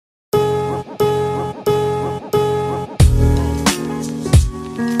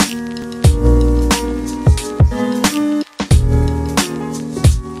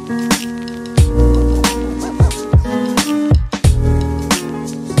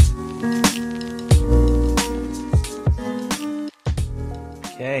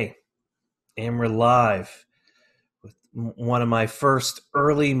And we're live with one of my first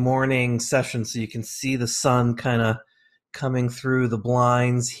early morning sessions, so you can see the sun kind of coming through the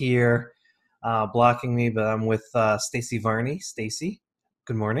blinds here, blocking me. But I'm with Stacy Varney. Stacy,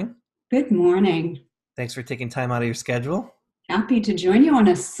 good morning. Good morning. Thanks for taking time out of your schedule. Happy to join you on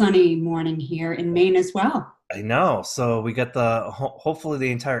a sunny morning here in Maine as well. I know. So we got hopefully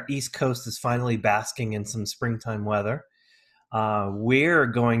the entire East Coast is finally basking in some springtime weather. We're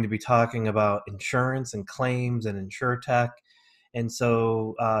going to be talking about insurance and claims and insurtech. And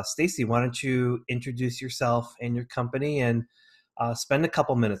so, Stacy, why don't you introduce yourself and your company and spend a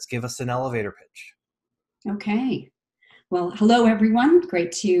couple minutes, give us an elevator pitch. Okay. Well, hello, everyone.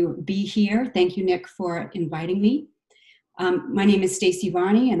 Great to be here. Thank you, Nick, for inviting me. My name is Stacy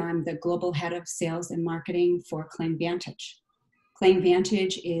Varney, and I'm the Global Head of Sales and Marketing for ClaimVantage.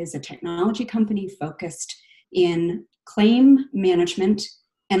 ClaimVantage is a technology company focused in claim management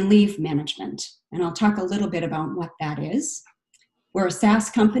and leave management. And I'll talk a little bit about what that is. We're a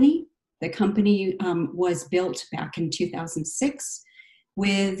SaaS company. The company was built back in 2006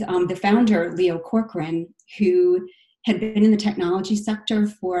 with the founder, 𝐒𝐿𝐿, who had been in the technology sector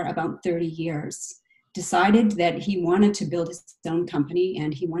for about 30 years, decided that he wanted to build his own company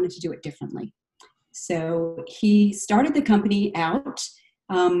and he wanted to do it differently. So he started the company out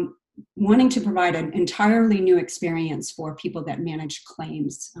wanting to provide an entirely new experience for people that manage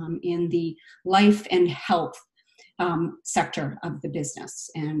claims in the life and health sector of the business.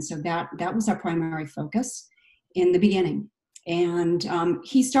 And so that was our primary focus in the beginning. And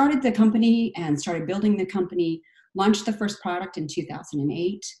he started the company and started building the company, launched the first product in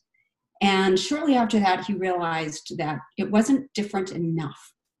 2008. And shortly after that, he realized that it wasn't different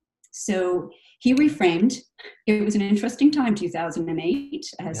enough. So he reframed. It was an interesting time, 2008,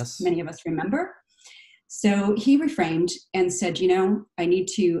 as Yes. many of us remember. So he reframed and said, I need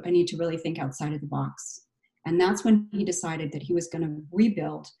to really think outside of the box. And that's when he decided that he was going to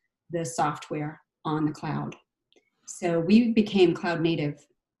rebuild the software on the cloud. So we became cloud native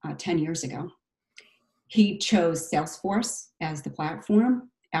 10 years ago. He chose Salesforce as the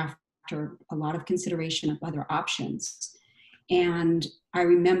platform after a lot of consideration of other options. And I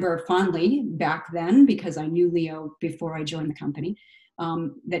remember fondly back then, because I knew Leo before I joined the company,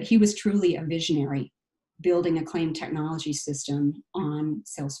 that he was truly a visionary building a claim technology system on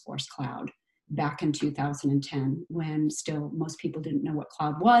Salesforce Cloud back in 2010, when still most people didn't know what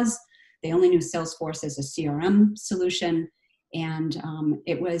cloud was. They only knew Salesforce as a CRM solution. And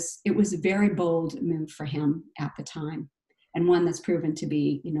it was a very bold move for him at the time, and one that's proven to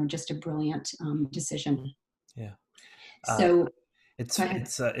be, just a brilliant decision. Yeah. So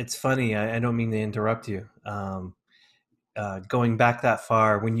It's funny. I don't mean to interrupt you. Going back that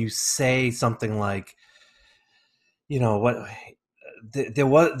far, when you say something like, what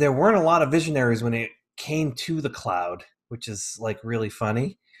there weren't a lot of visionaries when it came to the cloud, which is like really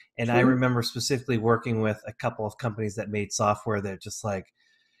funny. And I true. remember specifically working with a couple of companies that made software that just like,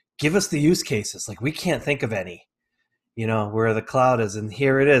 give us the use cases. Like, we can't think of any, where the cloud is. And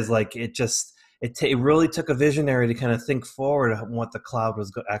here it is. Like, it really took a visionary to kind of think forward on what the cloud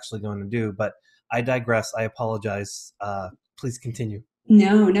was actually going to do. But I digress. I apologize. Please continue.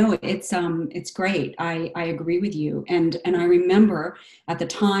 No, it's great. I agree with you. And I remember at the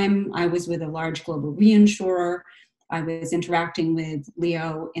time I was with a large global reinsurer. I was interacting with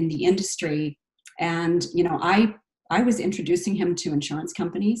Leo in the industry, and I was introducing him to insurance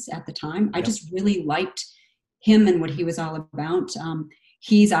companies at the time. I just really liked him and what he was all about.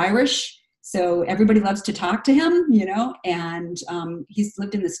 He's Irish, so everybody loves to talk to him, and he's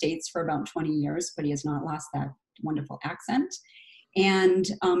lived in the States for about 20 years, but he has not lost that wonderful accent. And,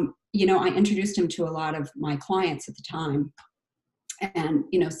 I introduced him to a lot of my clients at the time. And,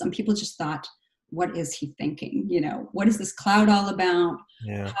 some people just thought, what is he thinking? What is this cloud all about?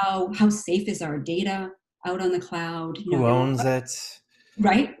 Yeah. How safe is our data out on the cloud? Who owns it?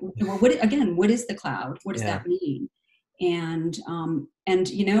 Right. Well, what is the cloud? What does that mean? And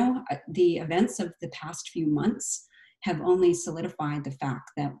the events of the past few months have only solidified the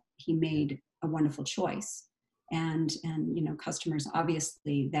fact that he made a wonderful choice. And customers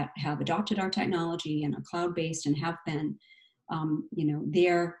obviously that have adopted our technology and are cloud-based and have been,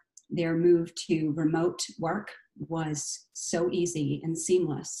 their move to remote work was so easy and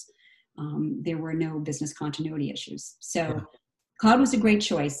seamless. There were no business continuity issues. So cloud was a great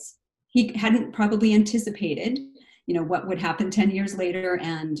choice. He hadn't probably anticipated, what would happen 10 years later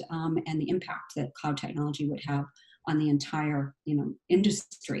and the impact that cloud technology would have on the entire,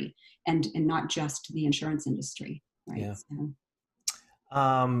 industry and not just the insurance industry. Right. Yeah.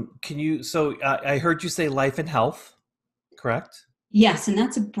 So, I heard you say life and health, correct? Yes, and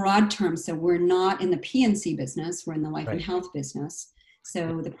that's a broad term. So we're not in the P&C business, we're in the life and Right. health business. Yeah.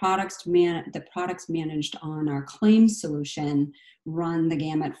 So the products managed on our claims solution run the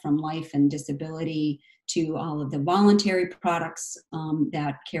gamut from life and disability to all of the voluntary products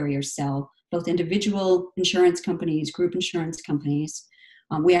that carriers sell, both individual insurance companies, group insurance companies.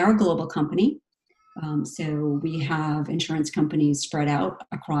 We are a global company. So we have insurance companies spread out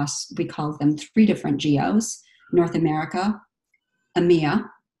across, we call them 3 different geos: North America, EMEA,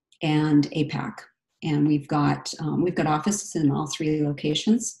 and APAC. And we've got offices in all 3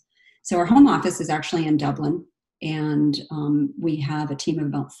 locations. So our home office is actually in Dublin, and we have a team of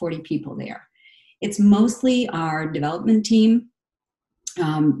about 40 people there. It's mostly our development team,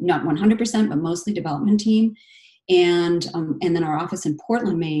 not 100%, but mostly development team. And then our office in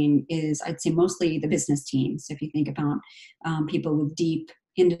Portland, Maine is, I'd say, mostly the business team. So if you think about people with deep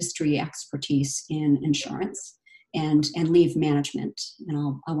industry expertise in insurance and leave management,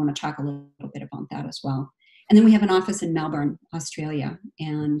 and I want to talk a little bit about that as well. And then we have an office in Melbourne, Australia,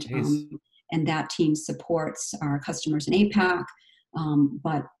 and that team supports our customers in APAC.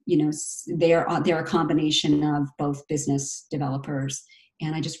 But they're a combination of both business developers,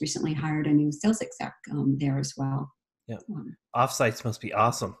 and I just recently hired a new sales exec there as well. Yeah. Offsites must be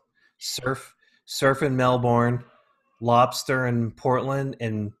awesome. Surf in Melbourne, lobster in Portland,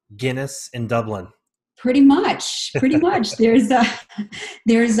 and Guinness in Dublin. Pretty much. There's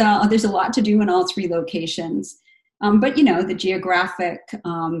a lot to do in all 3 locations. But the geographic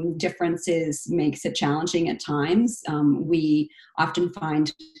differences makes it challenging at times. We often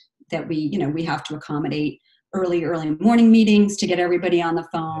find that we have to accommodate early morning meetings to get everybody on the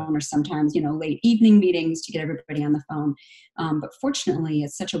phone, or sometimes late evening meetings to get everybody on the phone. But fortunately,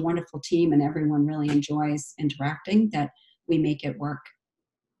 it's such a wonderful team, and everyone really enjoys interacting that we make it work.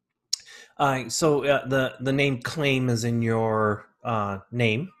 So the name Claim is in your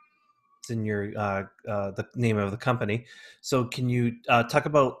name. It's in your the name of the company. So can you talk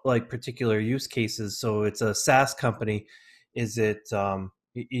about like particular use cases? So it's a SaaS company. Is it?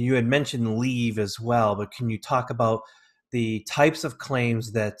 You had mentioned leave as well, but can you talk about the types of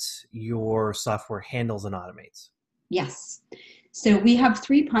claims that your software handles and automates? Yes. So we have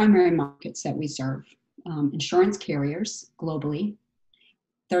 3 primary markets that we serve: insurance carriers globally,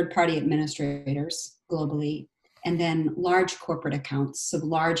 third-party administrators globally, and then large corporate accounts, so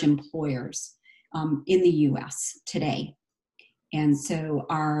large employers in the US today. And so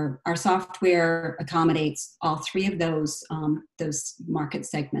our software accommodates all 3 of those market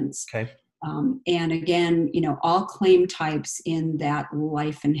segments. Okay. And again, all claim types in that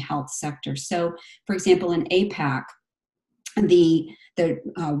life and health sector. So, for example, in APAC, the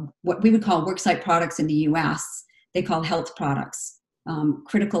what we would call worksite products in the US, they call health products.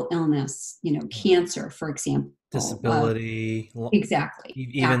 Critical illness, cancer, for example. Disability. Exactly.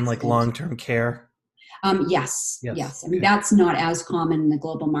 Even accident. like long-term care. Yes. I mean, Okay. that's not as common in the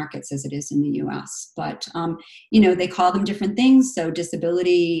global markets as it is in the US, but, they call them different things. So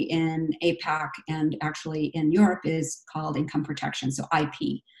disability in APAC and actually in Europe is called income protection, so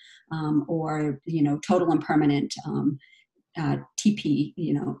IP, or, total and permanent TP,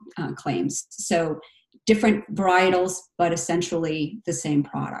 claims. So different varietals, but essentially the same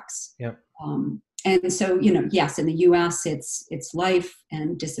products. Yep. And so, yes, in the US, it's life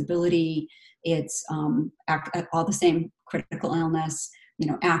and disability. It's all the same: critical illness,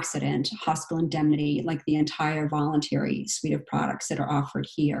 accident, hospital indemnity, like the entire voluntary suite of products that are offered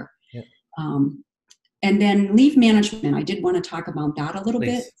here. Yep. And then leave management, I did want to talk about that a little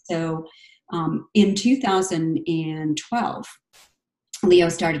bit. So in 2012, Leo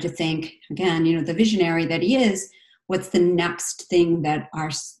started to think, again, the visionary that he is, what's the next thing that our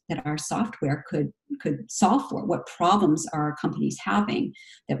software could solve for? What problems are companies having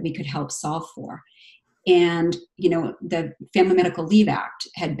that we could help solve for? And, the Family Medical Leave Act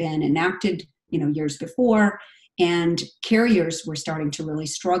had been enacted, years before, and carriers were starting to really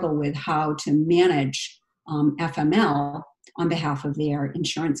struggle with how to manage FML on behalf of their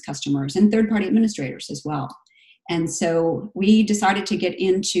insurance customers and third-party administrators as well. And so we decided to get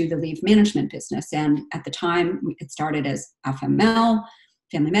into the leave management business. And at the time, it started as FML,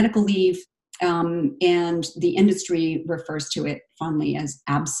 family medical leave, and the industry refers to it fondly as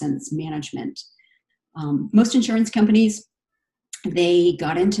absence management. Most insurance companies, they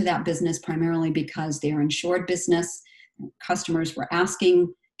got into that business primarily because they're insured business. Customers were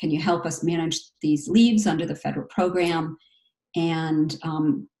asking, can you help us manage these leaves under the federal program? And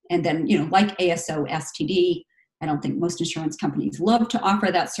then, like ASO, STD, I don't think most insurance companies love to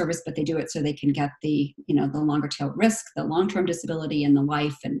offer that service, but they do it so they can get the longer tail risk, the long-term disability, and the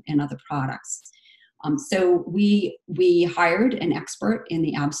life and other products. So we hired an expert in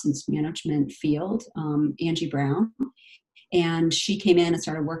the absence management field, Angie Brown, and she came in and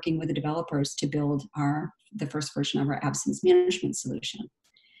started working with the developers to build the first version of our absence management solution.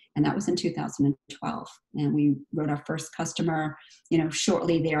 And that was in 2012. And we wrote our first customer,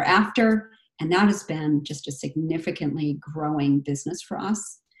 shortly thereafter. And that has been just a significantly growing business for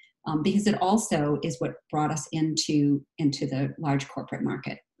us, because it also is what brought us into the large corporate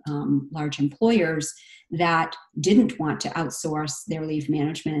market. Large employers that didn't want to outsource their leave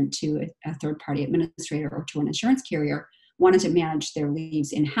management to a third-party administrator or to an insurance carrier, wanted to manage their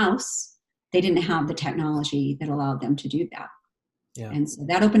leaves in-house. They didn't have the technology that allowed them to do that. Yeah. And so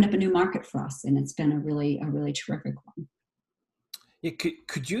that opened up a new market for us, and it's been a really terrific one. Yeah,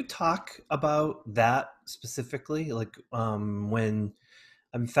 could you talk about that specifically? Like, when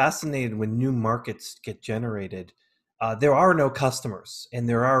I'm fascinated when new markets get generated, there are no customers, and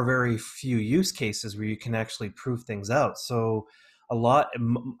there are very few use cases where you can actually prove things out. So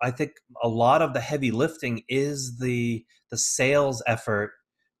I think a lot of the heavy lifting is the sales effort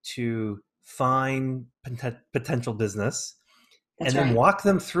to find potential business. That's And then right. walk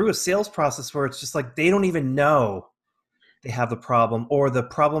them through a sales process where it's just like they don't even know they have the problem, or the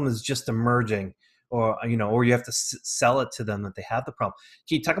problem is just emerging, or or you have to sell it to them that they have the problem.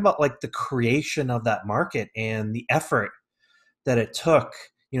 Can you talk about like the creation of that market and the effort that it took?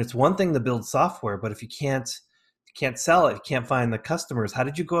 It's one thing to build software, but if you can't sell it, you can't find the customers. How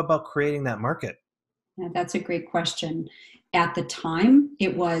did you go about creating that market? Yeah, that's a great question. At the time,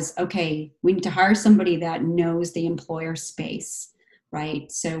 it was, okay, we need to hire somebody that knows the employer space, right?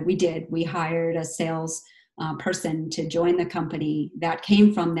 So we hired a sales person to join the company that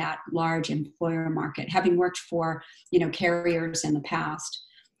came from that large employer market, having worked for, carriers in the past.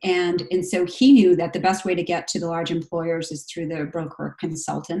 And so he knew that the best way to get to the large employers is through the broker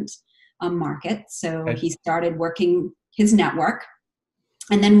consultant market. So Okay. he started working his network.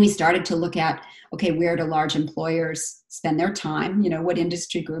 And then we started to look at, okay, where do large employers spend their time? What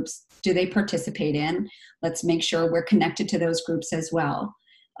industry groups do they participate in? Let's make sure we're connected to those groups as well.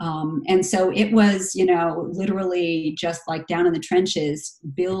 And so it was, literally just like down in the trenches,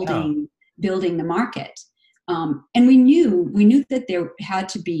 Yeah. building the market. And we knew that there had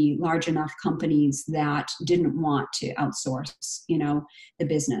to be large enough companies that didn't want to outsource, the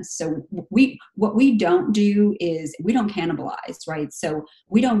business. So what we don't do is we don't cannibalize, right? So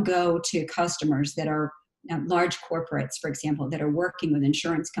we don't go to customers that are large corporates, for example, that are working with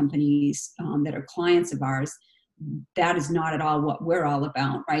insurance companies that are clients of ours. That is not at all what we're all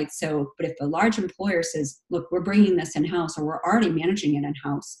about, right? So, but if a large employer says, look, we're bringing this in-house, or we're already managing it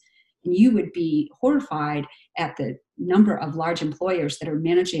in-house, and you would be horrified at the number of large employers that are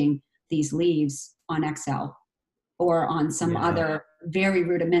managing these leaves on Excel or on some Yeah. other very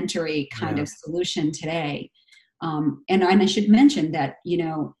rudimentary kind Yeah. of solution today. And I should mention that,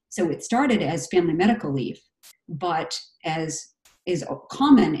 so it started as family medical leave, but as is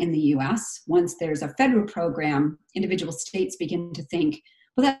common in the US, once there's a federal program, individual states begin to think,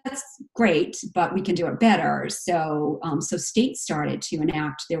 well, that's great, but we can do it better. So, so states started to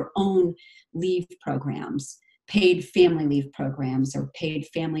enact their own leave programs, paid family leave programs, or paid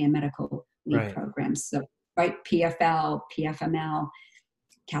family and medical leave Right. programs. So, right, PFL, PFML,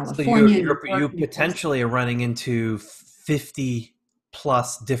 So California, New you York, New Jersey. potentially are running into 50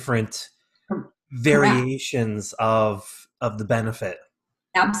 plus different Correct. variations of the benefit.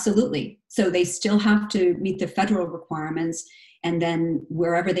 Absolutely. So they still have to meet the federal requirements. And then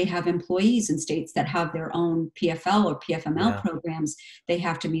wherever they have employees in states that have their own PFL or PFML Yeah. programs, they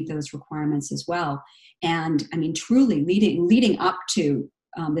have to meet those requirements as well. And I mean, truly leading up to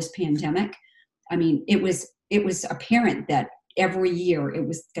this pandemic, I mean, it was apparent that every year it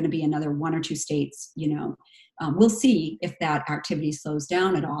was going to be another one or two states. We'll see if that activity slows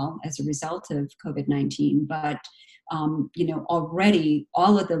down at all as a result of COVID-19. But already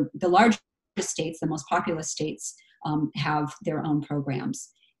all of the largest states, the most populous states, have their own programs,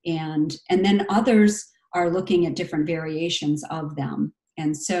 and then others are looking at different variations of them.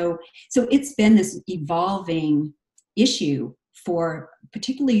 And so it's been this evolving issue for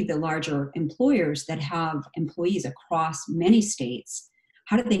particularly the larger employers that have employees across many states.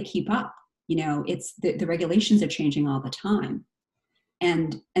 How do they keep up? It's the regulations are changing all the time.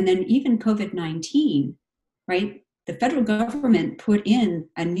 And then even COVID-19, right? The federal government put in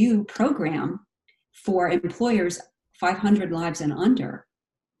a new program for employers 500 lives and under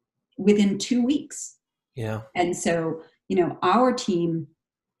within 2 weeks. Yeah. And so, our team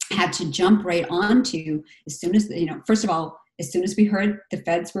had to jump right onto as soon as, first of all, as soon as we heard the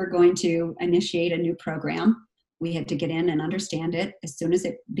feds were going to initiate a new program, we had to get in and understand it. As soon as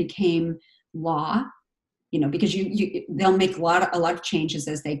it became law, because they'll make a lot of changes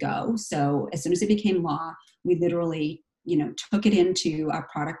as they go. So as soon as it became law, we literally, took it into our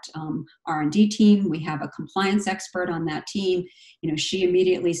product R&D team. We have a compliance expert on that team. She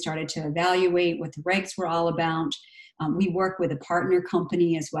immediately started to evaluate what the regs were all about. We work with a partner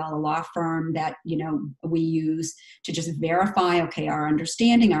company as well, a law firm that, we use to just verify, okay, our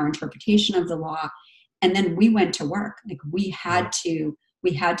understanding, our interpretation of the law. And then we went to work. Like we had to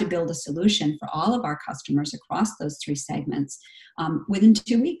build a solution for all of our customers across those three segments within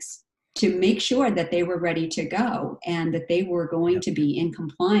 2 weeks to make sure that they were ready to go and that they were going to be in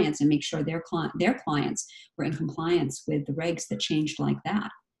compliance and make sure their clients were in compliance with the regs that changed like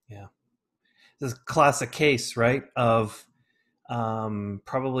that. Yeah. This is a classic case, right, of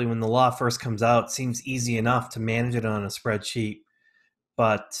probably when the law first comes out, it seems easy enough to manage it on a spreadsheet,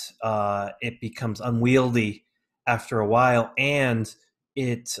 but it becomes unwieldy after a while, and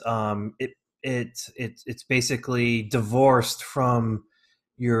it's basically divorced from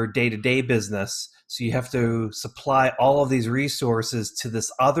your day-to-day business. So you have to supply all of these resources to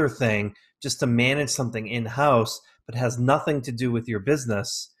this other thing just to manage something in-house, but has nothing to do with your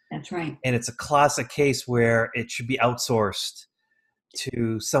business. That's right. And it's a classic case where it should be outsourced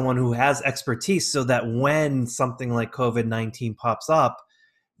to someone who has expertise so that when something like COVID-19 pops up,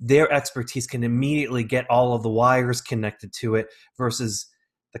 their expertise can immediately get all of the wires connected to it versus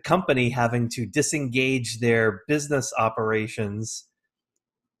the company having to disengage their business operations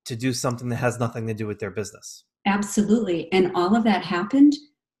to do something that has nothing to do with their business. Absolutely. And all of that happened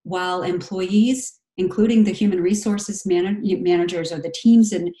while employees, including the human resources managers or the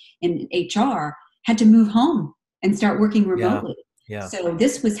teams in HR, had to move home and start working remotely. Yeah. So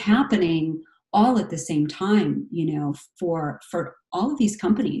this was happening all at the same time, for all of these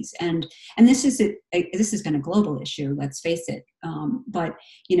companies. And this is been a global issue, let's face it. But,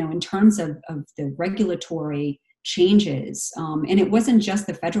 in terms of the regulatory changes, and it wasn't just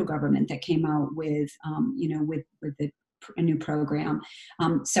the federal government that came out with a new program.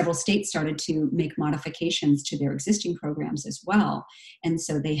 Several states started to make modifications to their existing programs as well. And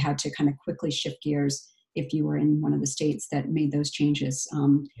so they had to kind of quickly shift gears if you were in one of the states that made those changes.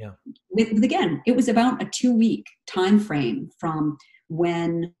 Again, it was about a 2-week time frame from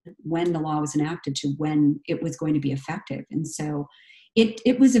when the law was enacted to when it was going to be effective. And so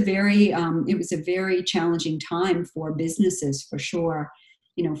it was a very challenging time for businesses, for sure.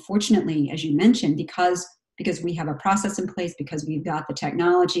 Fortunately, as you mentioned, because we have a process in place, because we've got the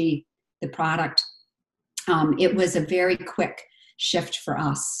technology, the product, it was a very quick shift for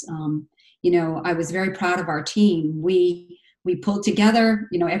us. I was very proud of our team. We pulled together,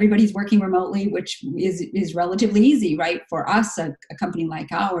 everybody's working remotely, which is relatively easy, right? For us, a company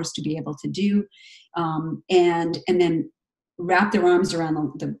like ours to be able to do, and then wrap their arms around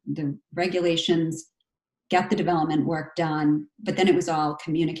the regulations, get the development work done. But then it was all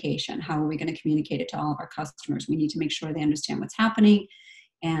communication. How are we going to communicate it to all of our customers? We need to make sure they understand what's happening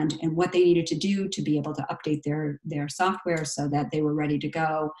and what they needed to do to be able to update their software so that they were ready to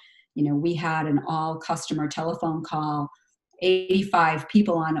go. We had an all customer telephone call, 85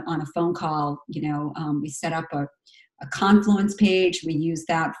 people on a phone call. We set up a Confluence page. We used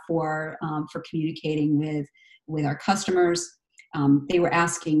that for communicating with our customers. They were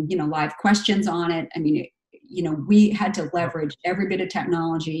asking, live questions on it. I mean, we had to leverage every bit of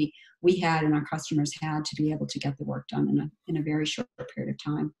technology we had and our customers had to be able to get the work done in a very short period of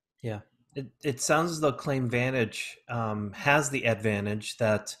time. Yeah. It sounds as though ClaimVantage has the advantage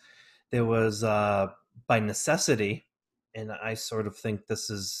that there was by necessity, and I sort of think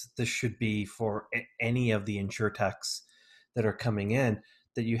this should be for any of the insurtechs that are coming in,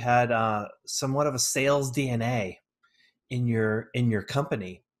 that you had somewhat of a sales DNA in your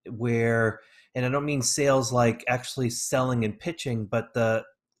company, where, and I don't mean sales like actually selling and pitching, but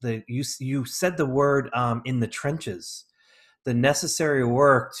you said the word in the trenches, the necessary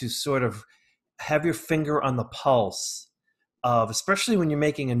work to sort of have your finger on the pulse of, especially when you're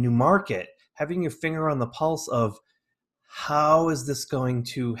making a new market, having your finger on the pulse of how is this going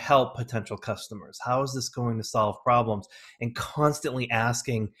to help potential customers? How is this going to solve problems? And constantly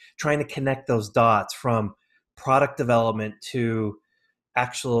asking, trying to connect those dots from product development to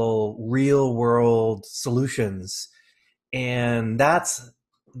actual real world solutions. And that's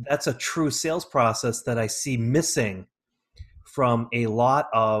a true sales process that I see missing from a lot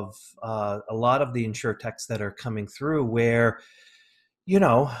of the insurtechs that are coming through, where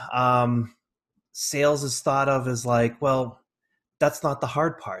sales is thought of as like, well, that's not the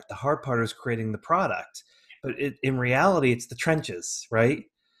hard part. The hard part is creating the product, but in reality, it's the trenches, right?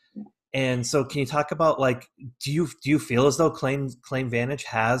 And so can you talk about, like, do you feel as though ClaimVantage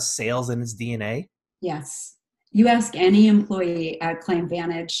has sales in its DNA? Yes. You ask any employee at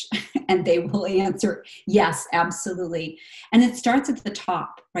ClaimVantage and they will answer, yes, absolutely. And it starts at the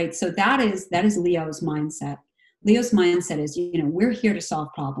top, right? So that is Leo's mindset. Leo's mindset is, we're here to solve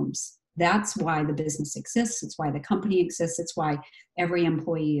problems. That's why the business exists. It's why the company exists. It's why every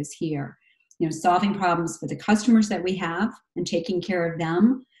employee is here. Solving problems for the customers that we have and taking care of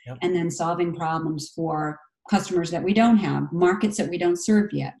them, Yep. and then solving problems for customers that we don't have, markets that we don't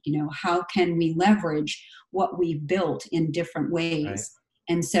serve yet. How can we leverage what we've built in different ways? Right.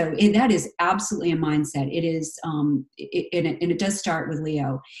 And so that is absolutely a mindset. It is, and it does start with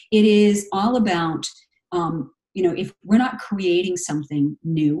Leo. It is all about, if we're not creating something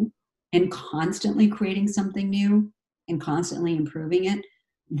new and constantly creating something new and constantly improving it,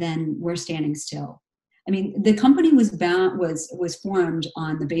 then we're standing still. I mean, the company was formed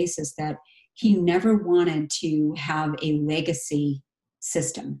on the basis that he never wanted to have a legacy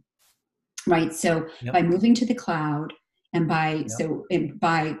system, right? So Yep. by moving to the cloud and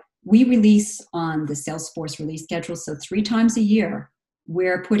Yep. we release on the Salesforce release schedule. So 3 times a year,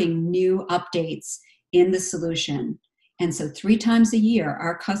 we're putting new updates in the solution. And so 3 times a year,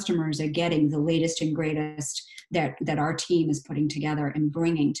 our customers are getting the latest and greatest that our team is putting together and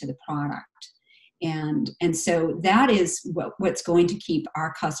bringing to the product. And so that is what's going to keep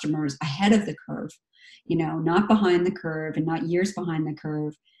our customers ahead of the curve, not behind the curve and not years behind the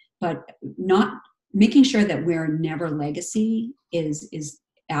curve, but not making sure that we're never legacy is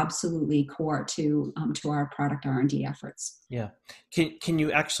absolutely core to our product R&D efforts. Yeah. Can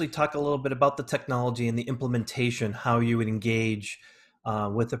you actually talk a little bit about the technology and the implementation, how you would engage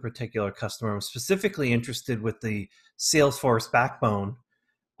with a particular customer? I'm specifically interested with the Salesforce backbone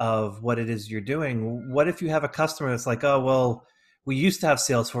of what it is you're doing. What if you have a customer that's like, oh, well, we used to have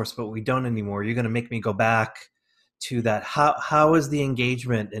Salesforce, but we don't anymore. You're going to make me go back to that. How is the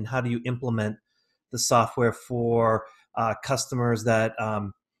engagement, and how do you implement the software for customers that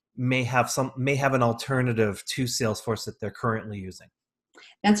may have an alternative to Salesforce that they're currently using?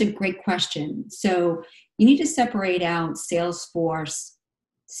 That's a great question. So you need to separate out Salesforce,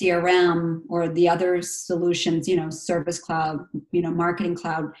 CRM, or the other solutions, Service Cloud, Marketing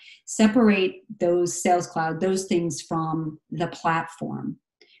Cloud. Separate those, Sales Cloud, those things from the platform,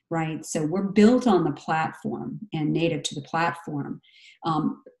 right? So we're built on the platform and native to the platform.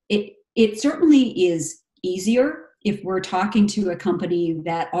 It certainly is easier if we're talking to a company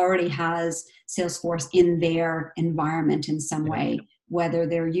that already has Salesforce in their environment in some way, whether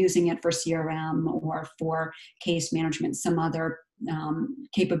they're using it for CRM or for case management, some other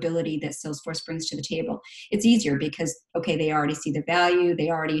capability that Salesforce brings to the table. It's easier because, okay, they already see the value, they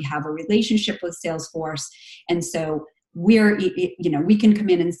already have a relationship with Salesforce. And so we can come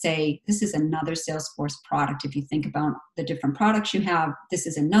in and say, this is another Salesforce product. If you think about the different products you have, this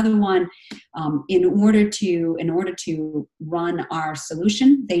is another one. In order to run our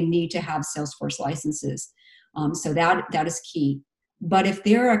solution, they need to have Salesforce licenses. So that is key. But if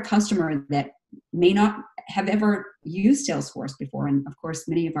they're a customer that may not have ever used Salesforce before, and of course,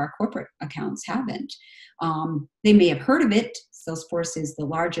 many of our corporate accounts haven't, they may have heard of it. Salesforce is the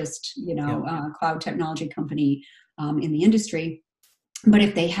largest, cloud technology company in the industry. But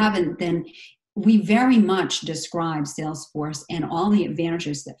if they haven't, then we very much describe Salesforce and all the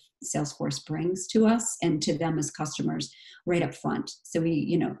advantages that Salesforce brings to us and to them as customers right up front. So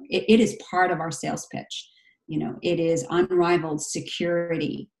it is part of our sales pitch. It is unrivaled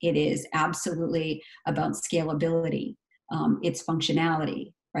security. It is absolutely about scalability. It's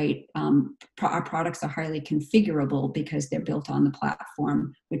functionality, right? Our products are highly configurable because they're built on the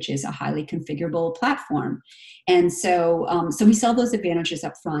platform, which is a highly configurable platform. And so, so we sell those advantages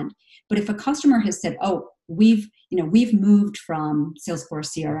up front. But if a customer has said, "Oh, we've moved from Salesforce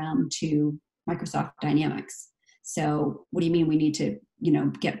CRM to Microsoft Dynamics. So what do you mean we need to,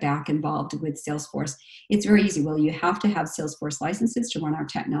 get back involved with Salesforce?" It's very easy. Well, you have to have Salesforce licenses to run our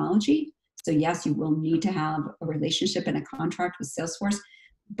technology. So yes, you will need to have a relationship and a contract with Salesforce,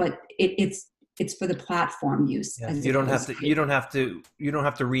 but it's for the platform use. Yeah. You don't have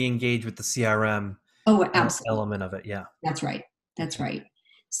to re-engage with the CRM element of it. Yeah. That's right. That's right.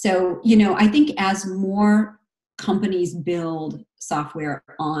 So, I think as more companies build software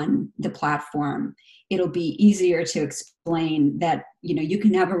on the platform, it'll be easier to explain that, you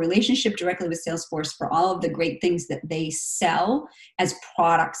can have a relationship directly with Salesforce for all of the great things that they sell as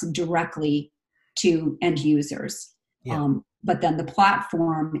products directly to end users. Yeah. But then the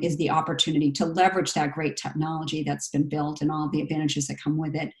platform is the opportunity to leverage that great technology that's been built and all the advantages that come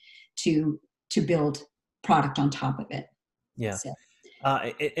with it to build product on top of it. Yeah. So,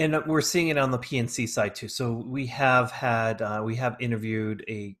 And we're seeing it on the PNC side too. So we have had we have interviewed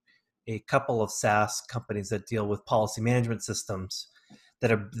a couple of SaaS companies that deal with policy management systems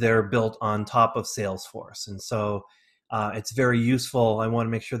that are they're built on top of Salesforce, and so it's very useful. I want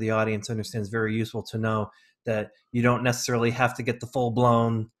to make sure the audience understands. Very useful to know that you don't necessarily have to get the full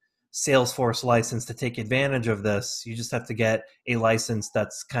blown Salesforce license to take advantage of this. You just have to get a license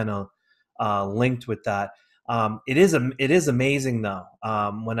that's kind of linked with that. It is amazing though.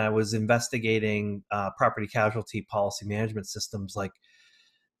 When I was investigating property casualty policy management systems, like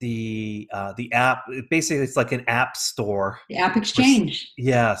the app, basically it's like an app store. The App For, Exchange.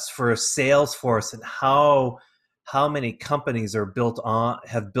 yes, for Salesforce, and how many companies are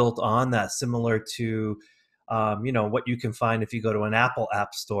have built on that, similar to what you can find if you go to an Apple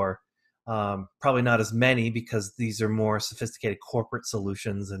app store. Probably not as many because these are more sophisticated corporate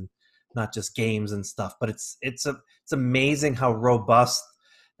solutions and not just games and stuff. But it's amazing how robust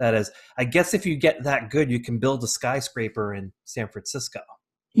that is. I guess if you get that good, you can build a skyscraper in San Francisco.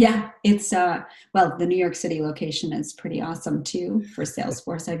 Yeah, it's well, the New York City location is pretty awesome too for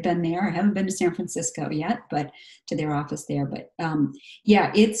Salesforce. I've been there. I haven't been to San Francisco yet, but to their office there. But yeah,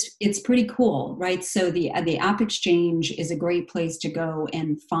 it's pretty cool, right? So the App Exchange is a great place to go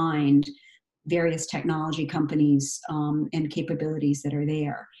and find various technology companies and capabilities that are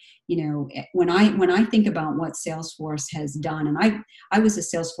there. When I think about what Salesforce has done, and I was a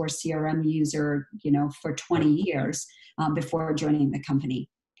Salesforce CRM user, for 20 years before joining the company.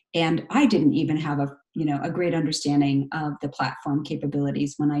 And I didn't even have a great understanding of the platform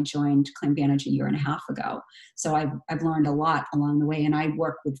capabilities when I joined ClaimVantage a year and a half ago. So I've learned a lot along the way, and I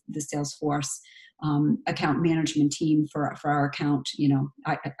work with the Salesforce account management team for our account.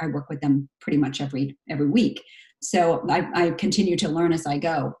 I work with them pretty much every week. So I continue to learn as I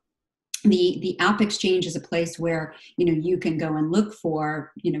go. The App Exchange is a place where you can go and look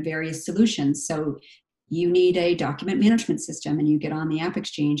for various solutions. So you need a document management system, and you get on the App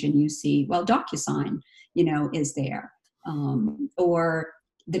Exchange and you see, well, DocuSign, is there. Or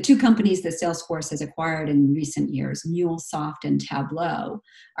the two companies that Salesforce has acquired in recent years, MuleSoft and Tableau,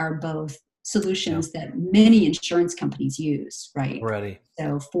 are both solutions that many insurance companies use, right? Already.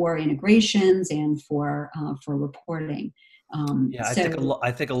 So for integrations and for reporting. Yeah,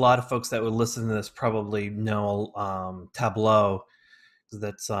 I think a lot of folks that would listen to this probably know Tableau.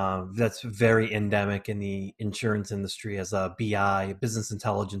 That's very endemic in the insurance industry as a BI, business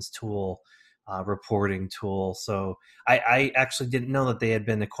intelligence tool, reporting tool. So I actually didn't know that they had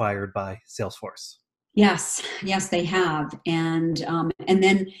been acquired by Salesforce. Yes, they have, and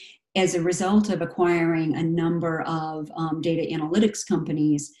then as a result of acquiring a number of data analytics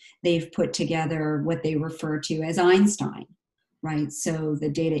companies, they've put together what they refer to as Einstein. Right. So the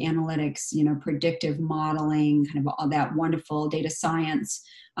data analytics, predictive modeling, kind of all that wonderful data science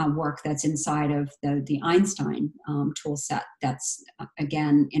work that's inside of the Einstein tool set that's,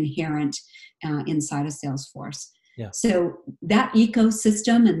 again, inherent inside of Salesforce. Yeah. So that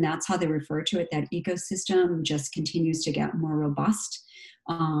ecosystem, and that's how they refer to it, that ecosystem just continues to get more robust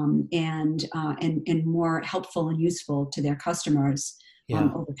and more helpful and useful to their customers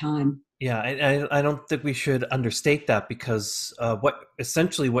over time. Yeah, I don't think we should understate that, because what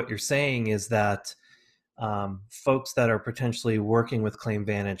you're saying is that folks that are potentially working with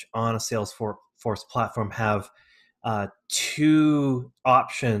ClaimVantage on a Salesforce platform have two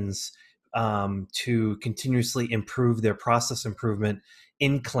options to continuously improve their process improvement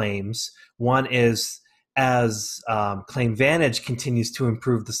in claims. One is, as ClaimVantage continues to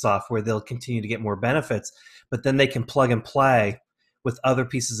improve the software, they'll continue to get more benefits, but then they can plug and play with other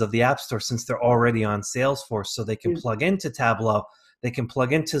pieces of the App Store since they're already on Salesforce. So they can plug into Tableau, they can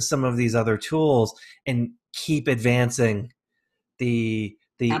plug into some of these other tools and keep advancing the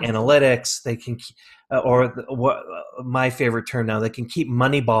analytics. They can, what my favorite term now, they can keep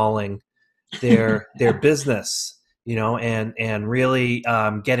moneyballing their business, and really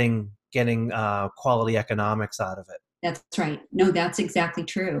getting quality economics out of it. That's right. No, that's exactly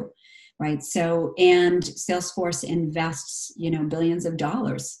true. Right. So, and Salesforce invests, billions of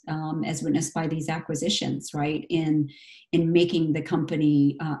dollars, as witnessed by these acquisitions, right, in making the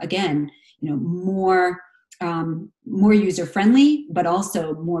company again, more user friendly, but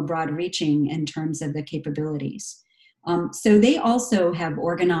also more broad reaching in terms of the capabilities. So they also have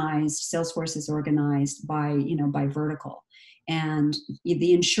Salesforce is organized by vertical, and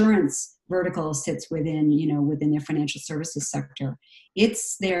the insurance vertical sits within their financial services sector.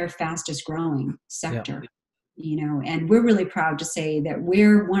 It's their fastest growing sector, and we're really proud to say that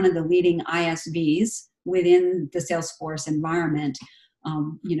we're one of the leading ISVs within the Salesforce environment,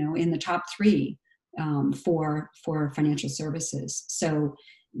 in the top 3 for financial services. So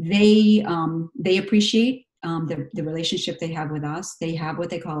they appreciate the relationship they have with us. They have what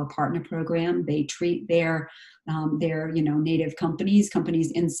they call a partner program. They treat their native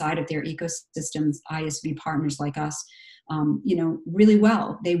companies inside of their ecosystems, ISV partners like us, really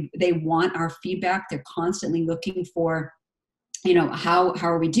well. They want our feedback. They're constantly looking for, how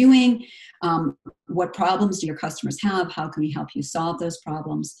are we doing? What problems do your customers have? How can we help you solve those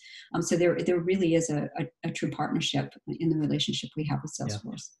problems? So there really is a true partnership in the relationship we have with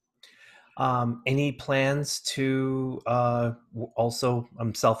Salesforce. Yeah. Any plans to also,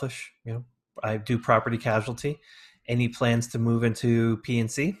 I'm selfish, I do property casualty. Any plans to move into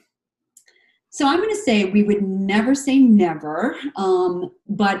P&C? So I'm going to say we would never say never,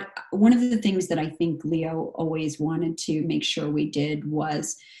 but one of the things that I think Leo always wanted to make sure we did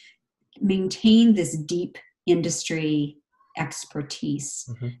was maintain this deep industry expertise,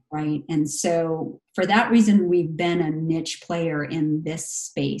 right? And so for that reason, we've been a niche player in this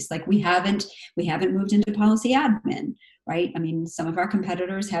space. Like we haven't moved into policy admin, right? I mean, some of our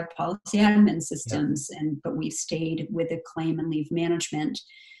competitors have policy admin systems, but we've stayed with the claim and leave management.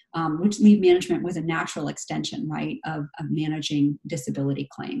 Which leave management was a natural extension, right, of managing disability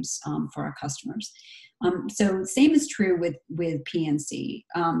claims for our customers. So same is true with P&C.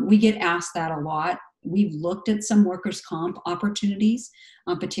 We get asked that a lot. We've looked at some workers' comp opportunities,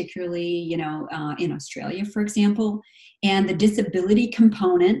 particularly, in Australia, for example. And the disability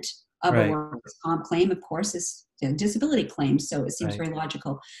component of a workers' comp claim, of course, is a disability claim. So it seems very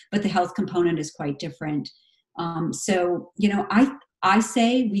logical. But the health component is quite different. I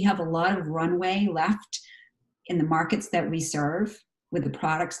say we have a lot of runway left in the markets that we serve with the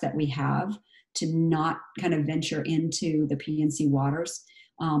products that we have to not kind of venture into the P&C waters.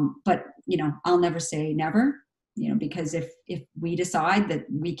 But I'll never say never, because if we decide that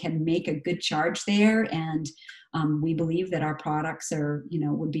we can make a good charge there and we believe that our products are,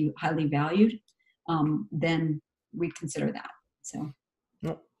 would be highly valued, then we'd consider that. So.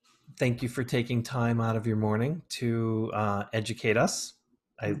 Well, thank you for taking time out of your morning to educate us.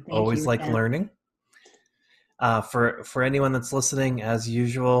 I always like learning. For anyone that's listening, as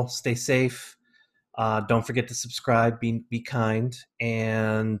usual, stay safe. Don't forget to subscribe, be kind.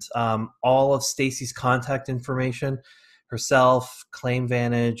 And all of Stacy's contact information, herself,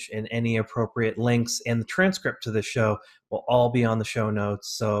 ClaimVantage, and any appropriate links and the transcript to the show will all be on the show notes.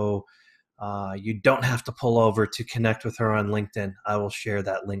 So you don't have to pull over to connect with her on LinkedIn. I will share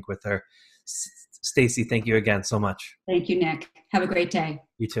that link with her. Stacy, thank you again so much. Thank you, Nick. Have a great day.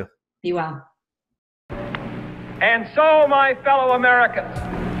 You too. Be well. And so, my fellow Americans,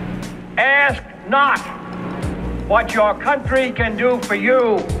 ask not what your country can do for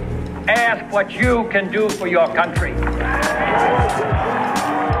you. Ask what you can do for your country.